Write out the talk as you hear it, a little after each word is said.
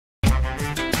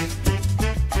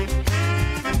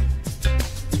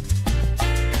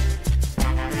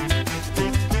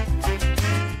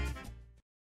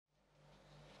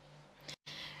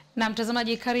Na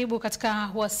mtazamaji, karibu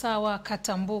katika wasaa wa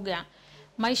Katambuga.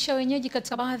 Maisha wenyeji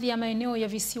katika baadhi ya maeneo ya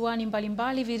visiwani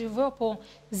mbalimbali vilivyopo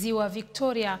ziwa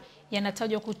Victoria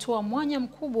yanatajwa kutoa mwanya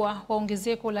mkubwa wa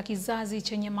ongezeko la kizazi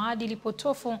chenye maadili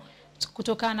potofu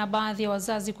kutokana na baadhi ya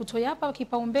wazazi kutoyapa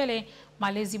kipaumbele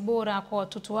malezi bora kwa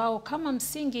watoto wao kama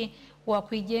msingi wa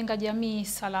kuijenga jamii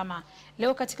salama.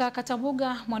 Leo katika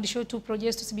Katambuga, mwandishi wetu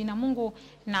Projestus Binamungu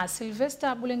na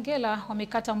Sylvester Bulengela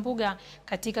wamekata mbuga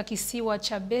katika kisiwa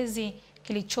cha Bezi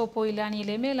kilichopo ilani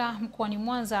Ilemela mkoani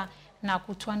Mwanza na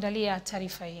kutuandalia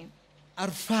taarifa hii.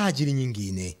 Alfajiri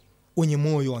nyingine, wenye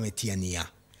moyo wametiania.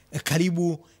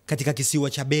 Karibu katika kisiwa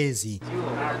cha Bezi.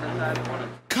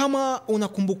 Kama una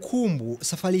kumbukumbu,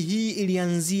 safari hii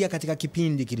ilianzia katika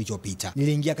kipindi kilichopita.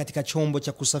 Niliingia katika chombo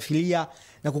cha kusafiria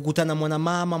na kukutana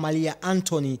mwanamama Maria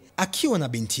Anthony akiwa na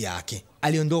binti yake.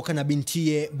 Aliondoka na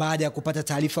bintiye baada ya kupata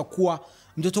taarifa kuwa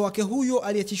mtoto wake huyo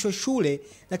aliachishwa shule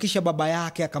na kisha baba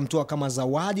yake akamtoa kama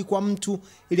zawadi kwa mtu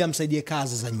ili amsaidie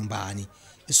kazi za nyumbani.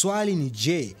 Swali ni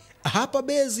je, hapa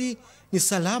Bezi ni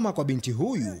salama kwa binti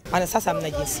huyu? Ana sasa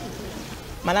mnajisi.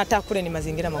 Maana hata kule ni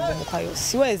mazingira magumu, kwa hiyo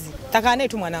siwezi. Taka naye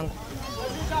tu mwanangu.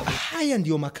 Haya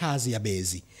ndiyo makazi ya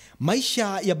Bezi.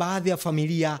 Maisha ya baadhi ya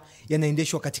familia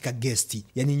yanaendeshwa katika gesti,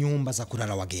 yani nyumba za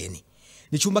kulala wageni.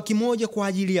 Ni chumba kimoja kwa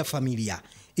ajili ya familia.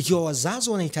 Ikiwa wazazi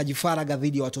wanahitaji faragha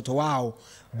dhidi ya watoto wao,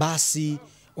 basi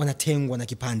wanatengwa na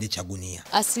kipande cha gunia.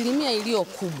 Asilimia iliyo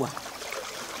kubwa,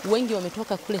 wengi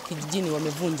wametoka kule kijijini,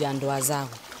 wamevunja ndoa zao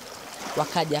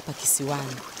wakaja hapa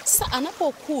kisiwani. Sasa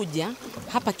anapokuja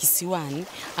hapa kisiwani,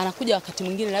 anakuja wakati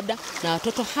mwingine labda na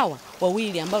watoto hawa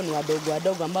wawili ambao ni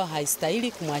wadogo ambao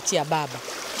haistahili kumwachia baba.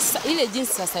 Sasa ile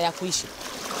jinsi sasa ya kuishi,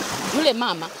 yule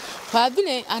mama kwa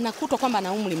vile anakutwa kwamba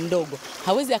ana umri mdogo,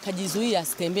 hawezi akajizuia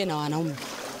asitembee na wanaume.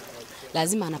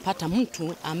 Lazima anapata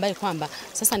mtu ambaye kwamba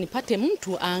sasa nipate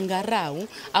mtu angarau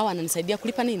au ananisaidia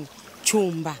kulipa nini?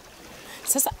 Chumba.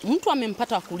 Sasa mtu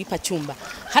amempata wa kulipa chumba,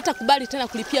 hata kubali tena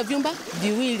kulipia vyumba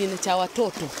viwili na cha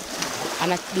watoto.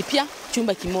 Analipia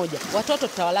chumba kimoja. Watoto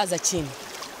tutawalaza chini.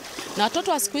 Na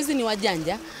watoto wa siku hizi ni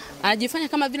wajanja, anajifanya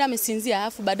kama vile amesinzia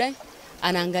alafu baadaye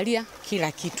anaangalia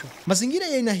kila kitu. Mazingira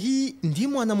ya aina hii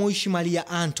ndimo anamoishi Maria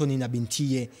Anthony na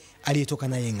bintiye aliyetoka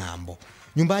naye ng'ambo.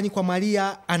 Nyumbani kwa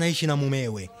Maria anaishi na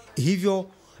mumewe. Hivyo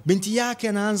binti yake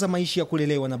anaanza maisha ya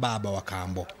kulelewa na baba wa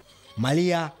kambo.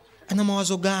 Maria ana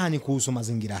mawazo gani kuhusu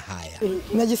mazingira haya?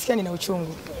 Najisikia nina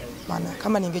uchungu. Maana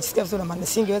kama ningejisikia vizuri maana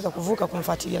singeweza kuvuka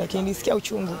kumfuatilia, lakini nilisikia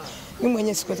uchungu. Mimi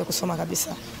mwenyewe sikuweza kusoma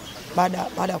kabisa. Baada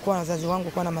ya kuwa na wazazi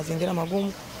wangu kuwa na mazingira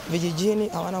magumu, vijijini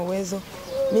hawana uwezo,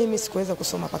 mimi sikuweza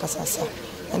kusoma mpaka sasa.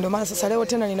 Na ndio maana sasa leo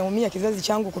tena ninaumia kizazi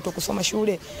changu kutokusoma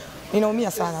shule.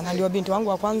 Ninaumia sana. Na ndio binti wangu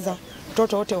wa kwanza,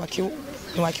 watoto wote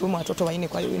ni wa kiume, watoto wanne,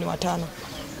 kwa hiyo ni watano.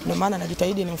 Ndio maana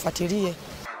najitahidi nimfuatilie.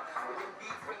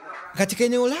 Katika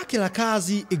eneo lake la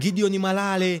kazi, Gideon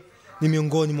Malale ni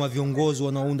miongoni mwa viongozi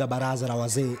wanaounda baraza la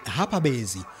wazee hapa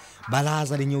Bezi.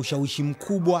 Baraza lenye ushawishi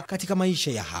mkubwa katika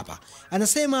maisha ya hapa.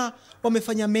 Anasema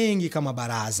wamefanya mengi kama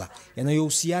baraza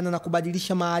yanayohusiana na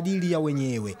kubadilisha maadili ya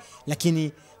wenyewe,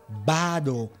 lakini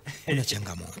bado kuna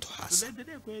changamoto hasa.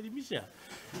 Tunaendelea kuelimisha.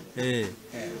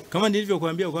 Kama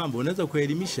nilivyokuambia kwamba unaweza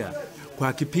kuelimisha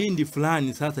kwa kipindi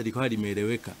fulani, sasa likawa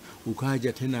limeeleweka,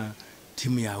 ukaja tena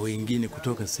timu ya wengine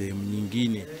kutoka sehemu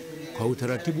nyingine kwa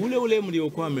utaratibu ule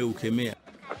mliokuwa mmeukemea.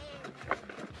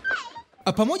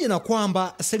 Pamoja na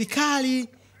kwamba serikali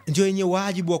ndio yenye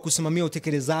wajibu wa kusimamia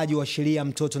utekelezaji wa sheria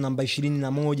mtoto namba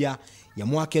 21 ya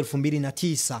mwaka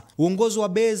 2009, uongozi wa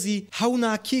Bezi hauna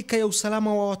hakika ya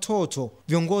usalama wa watoto.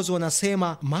 Viongozi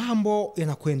wanasema mambo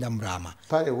yanakwenda mrama.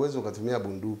 Pale uwezo ukatumia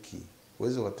bunduki,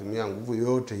 uwezo ukatumia nguvu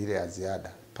yote ile ya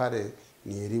ziada. Pale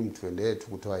ni elimu, tuendelee tu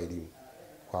kutoa elimu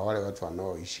kwa wale watu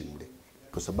wanaoishi mle.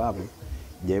 Kwa sababu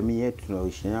jamii yetu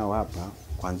tunaoishi nao hapa,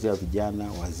 kuanzia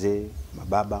vijana, wazee,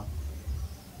 mababa,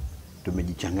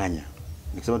 tumejichanganya.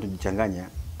 Nikisema tumejichanganya,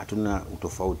 hatuna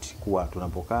utofauti kuwa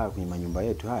tunapokaa kwenye manyumba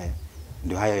yetu haya,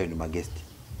 ndio haya ni magesti.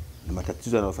 Na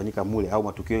matatizo yanayofanyika mule au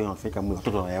matukio yanayofanyika mule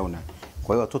watoto wanayaona.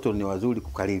 Kwa hiyo watoto ni wazuri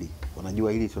kukariri.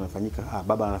 Wanajua hili tunafanyika,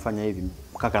 baba anafanya hivi,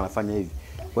 kaka anafanya hivi.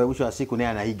 Kwa hiyo mwisho wa siku naye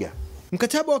anaiga.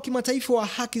 Mkataba wa kimataifa wa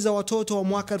haki za watoto wa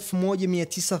mwaka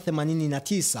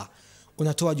 1989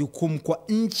 unatoa jukumu kwa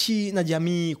nchi na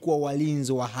jamii kuwa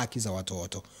walinzi wa haki za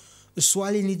watoto.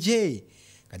 Swali ni je,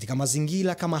 katika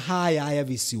mazingira kama haya ya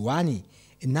visiwani,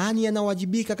 nani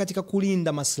anawajibika katika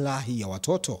kulinda maslahi ya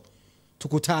watoto?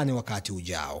 Tukutane wakati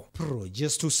ujao.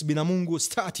 Projestus Binamungu,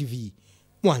 Star TV,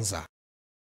 Mwanza.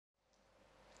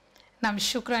 Na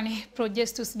shukrani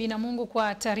Projestus Binamungu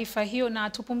kwa taarifa hiyo, na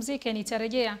tupumzike,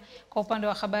 nitarejea kwa upande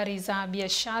wa habari za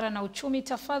biashara na uchumi.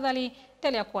 Tafadhali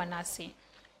endelea kuwa nasi.